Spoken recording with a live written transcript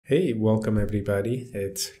Hey, welcome everybody.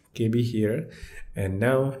 It's KB here. And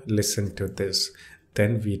now listen to this.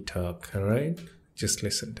 Then we talk, all right? Just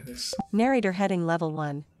listen to this. Narrator heading level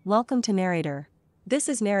 1. Welcome to Narrator. This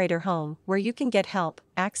is Narrator Home, where you can get help,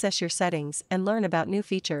 access your settings, and learn about new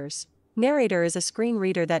features. Narrator is a screen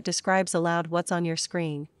reader that describes aloud what's on your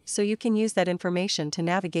screen, so you can use that information to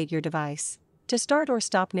navigate your device. To start or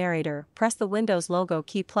stop Narrator, press the Windows logo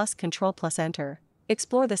key plus Control plus Enter.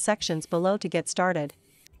 Explore the sections below to get started.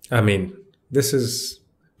 This is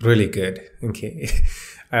really good. Okay.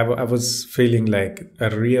 I was feeling like a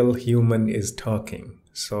real human is talking.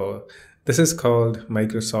 So this is called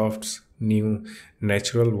Microsoft's new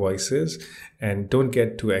natural voices. And don't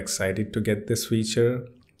get too excited to get this feature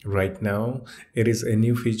right now. It is a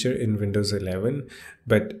new feature in Windows 11,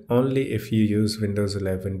 but only if you use Windows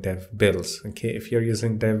 11 dev builds. Okay, if you're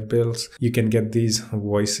using dev builds, you can get these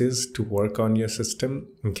voices to work on your system.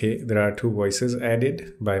 Okay, there are two voices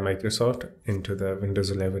added by Microsoft into the Windows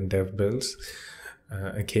 11 dev builds.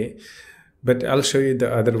 Okay, but I'll show you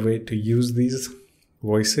the other way to use these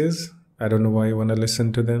voices. I don't know why you want to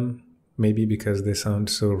listen to them. Maybe because they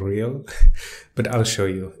sound so real, but I'll show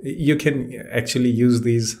you. You can actually use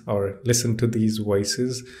these or listen to these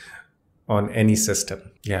voices on any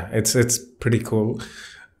system. Yeah, it's pretty cool.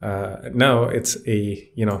 Now it's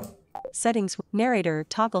a, Settings, Narrator,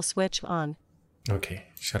 toggle switch on. Okay,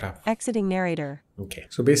 shut up. Exiting Narrator. Okay,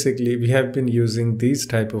 so basically we have been using these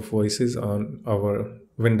type of voices on our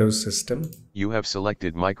Windows system. You have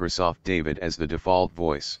selected Microsoft David as the default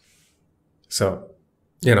voice. So,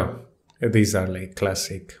 these are like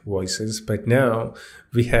classic voices, but now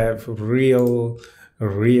we have real,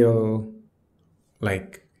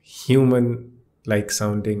 like human like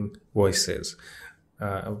sounding voices,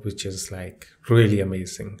 which is like really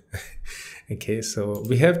amazing. Okay, so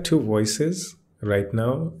we have two voices right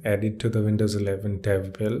now added to the Windows 11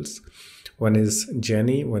 dev builds. One is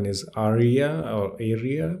Jenny, one is Aria or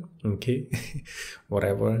Aria, okay,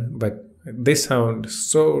 whatever, but they sound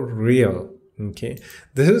so real. Okay,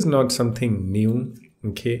 this is not something new.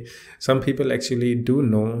 Okay, some people actually do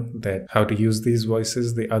know that how to use these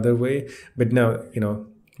voices the other way, but now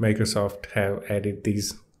Microsoft have added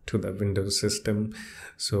these to the Windows system.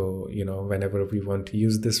 So whenever we want to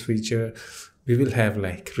use this feature, we will have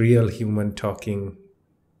like real human talking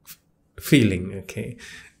feeling. Okay,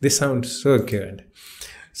 they sound so good.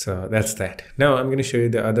 So that's that. Now I'm going to show you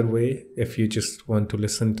the other way. If you just want to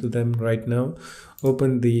listen to them right now,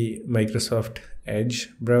 open the Microsoft Edge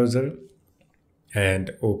browser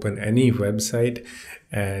and open any website.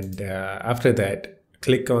 And after that,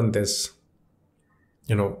 click on this,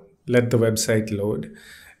 let the website load.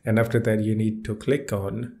 And after that, you need to click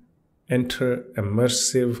on Enter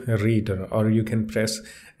Immersive Reader, or you can press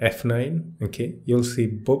F9. Okay, you'll see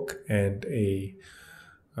book and a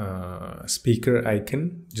speaker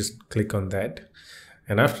icon. Just click on that,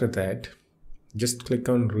 and after that just click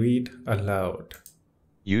on read aloud.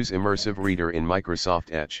 Use Immersive Reader in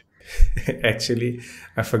Microsoft Edge. Actually,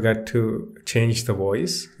 I forgot to change the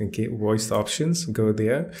voice. Okay, voice options, go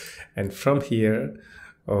there, and from here,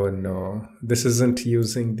 oh no, this isn't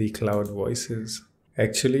using the cloud voices.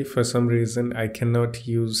 Actually, for some reason I cannot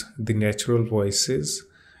use the natural voices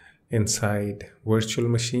inside virtual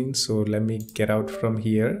machine. So let me get out from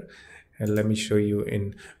here and let me show you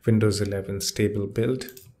in Windows 11 stable build.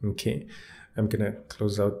 Okay, I'm gonna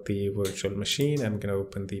close out the virtual machine. I'm gonna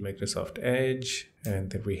open the Microsoft Edge,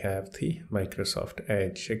 and then we have the Microsoft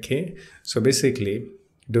Edge. Okay, so basically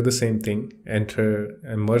do the same thing. Enter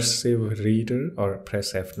Immersive Reader or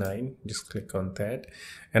press F9. Just click on that,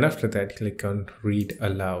 and after that click on read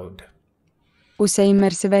aloud.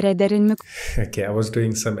 Okay, I was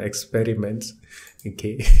doing some experiments.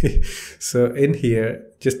 Okay, so in here,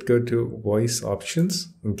 just go to voice options.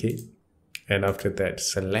 Okay, and after that,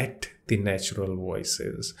 select the natural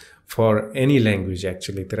voices for any language.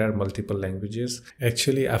 Actually, there are multiple languages.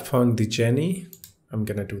 Actually, I found the Jenny. I'm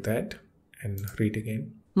gonna do that and read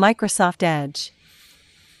again. Microsoft Edge.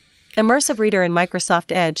 Immersive Reader in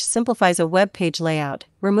Microsoft Edge simplifies a web page layout,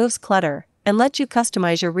 removes clutter, and lets you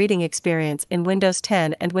customize your reading experience in Windows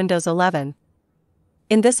 10 and Windows 11.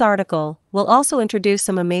 In this article, we'll also introduce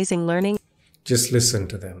some amazing learning. Just listen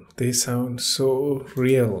to them. They sound so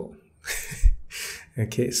real.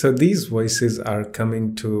 Okay, so these voices are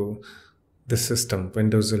coming to the system,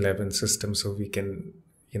 Windows 11 system, so we can,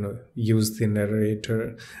 use the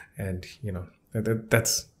narrator, and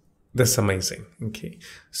that's amazing. Okay,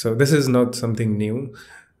 so this is not something new.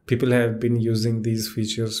 People have been using these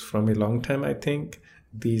features from a long time, I think,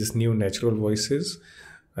 these new natural voices,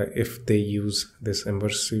 if they use this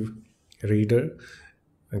immersive reader.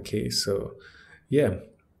 Okay, so yeah,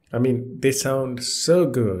 I mean, they sound so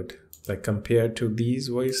good, like compared to these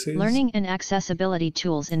voices. Learning and accessibility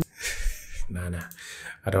tools in Nah,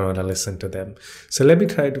 I don't want to listen to them. So let me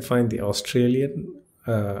try to find the Australian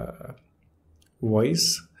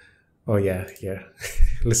voice. Oh yeah, yeah.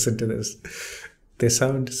 Listen to this. They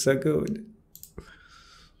sound so good.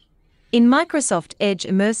 In Microsoft Edge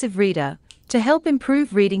Immersive Reader, to help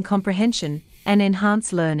improve reading comprehension and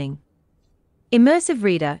enhance learning. Immersive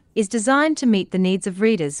Reader is designed to meet the needs of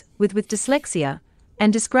readers with dyslexia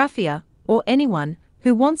and dysgraphia, or anyone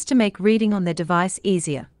who wants to make reading on their device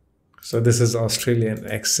easier. So this is Australian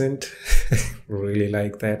accent. Really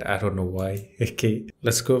like that. I don't know why. Okay,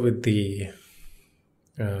 let's go with the,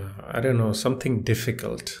 I don't know, something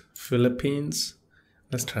difficult. Philippines.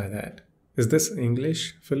 Let's try that. Is this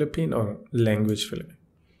English Philippine or language Philippine?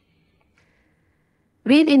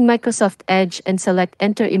 Read in Microsoft Edge and select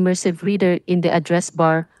Enter Immersive Reader in the address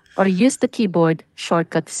bar or use the keyboard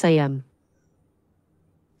shortcut SIAM.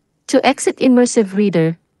 To exit Immersive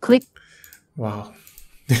Reader, click. Wow.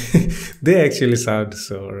 They actually sound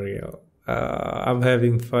so real. I'm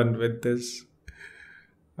having fun with this.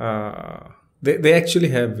 They actually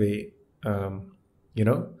have a,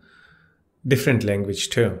 different language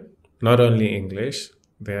too. Not only English,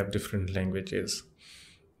 they have different languages.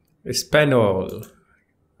 Espanol.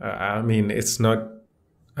 I mean, it's not,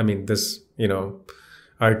 I mean, this,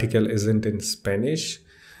 article isn't in Spanish,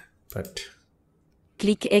 but.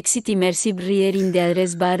 Click Exit Immersive Reader in the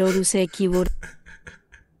address bar or use a keyboard.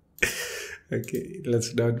 Okay,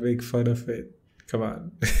 let's not make fun of it. Come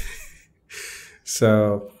on.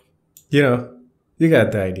 So, you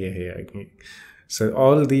got the idea here. So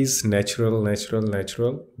all these natural,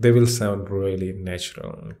 they will sound really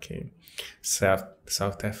natural. Okay.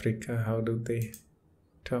 South Africa, how do they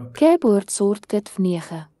talk? Keyboard shortcut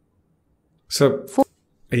 9. So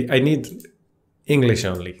I need English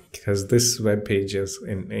only because this web page is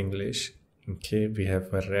in English. Okay, we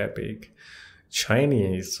have Arabic,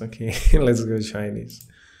 Chinese. Okay, let's go Chinese.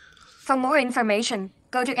 For more information,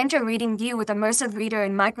 go to Enter Reading View with Immersive Reader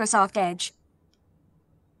in Microsoft Edge.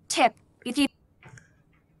 Tip: if you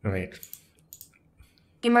Right.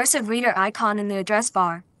 Immersive Reader icon in the address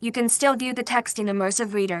bar, you can still view the text in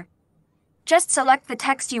Immersive Reader. Just select the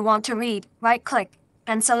text you want to read, right-click,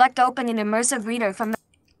 and select Open in Immersive Reader from the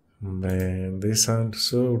Man, they sound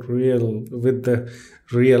so real with the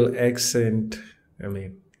real accent. I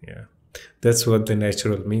mean, yeah, that's what the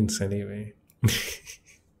natural means anyway.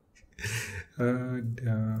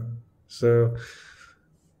 So,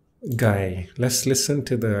 Guy, let's listen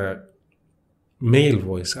to the male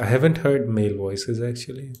voice. I haven't heard male voices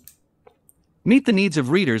actually. Meet the needs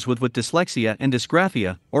of readers with dyslexia and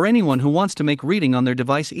dysgraphia, or anyone who wants to make reading on their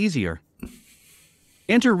device easier.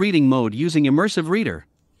 Enter reading mode using Immersive Reader.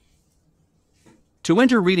 To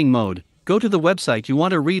enter reading mode, go to the website you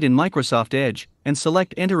want to read in Microsoft Edge, and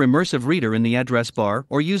select Enter Immersive Reader in the address bar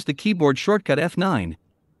or use the keyboard shortcut F9.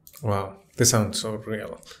 Wow, this sounds so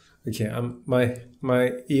real. Okay,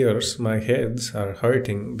 my ears, my heads are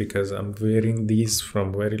hurting because I'm wearing these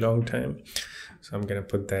from very long time. So I'm gonna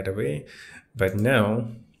put that away. But now,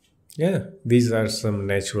 yeah, these are some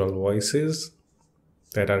natural voices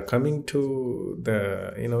that are coming to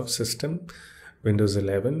the system, Windows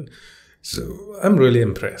 11. So I'm really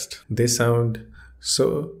impressed. They sound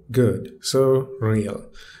so good, so real.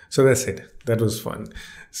 So that's it. That was fun.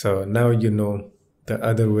 So now you know the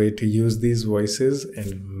other way to use these voices,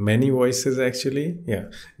 and many voices actually. Yeah,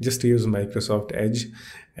 just to use Microsoft Edge,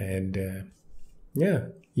 and yeah,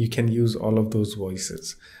 you can use all of those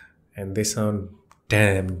voices, and they sound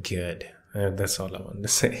damn good. That's all I want to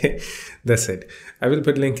say. That's it. I will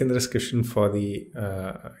put a link in the description for the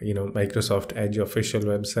Microsoft Edge official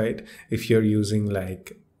website. If you're using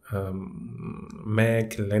like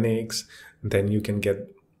Mac, Linux, then you can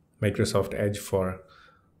get Microsoft Edge for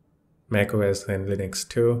Mac OS and Linux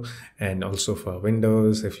too, and also for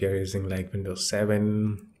Windows if you're using like Windows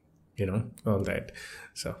 7, all that.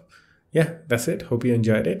 So yeah, that's it. Hope you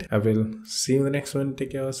enjoyed it. I will see you in the next one.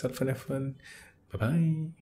 Take care of yourself and have fun. Bye bye.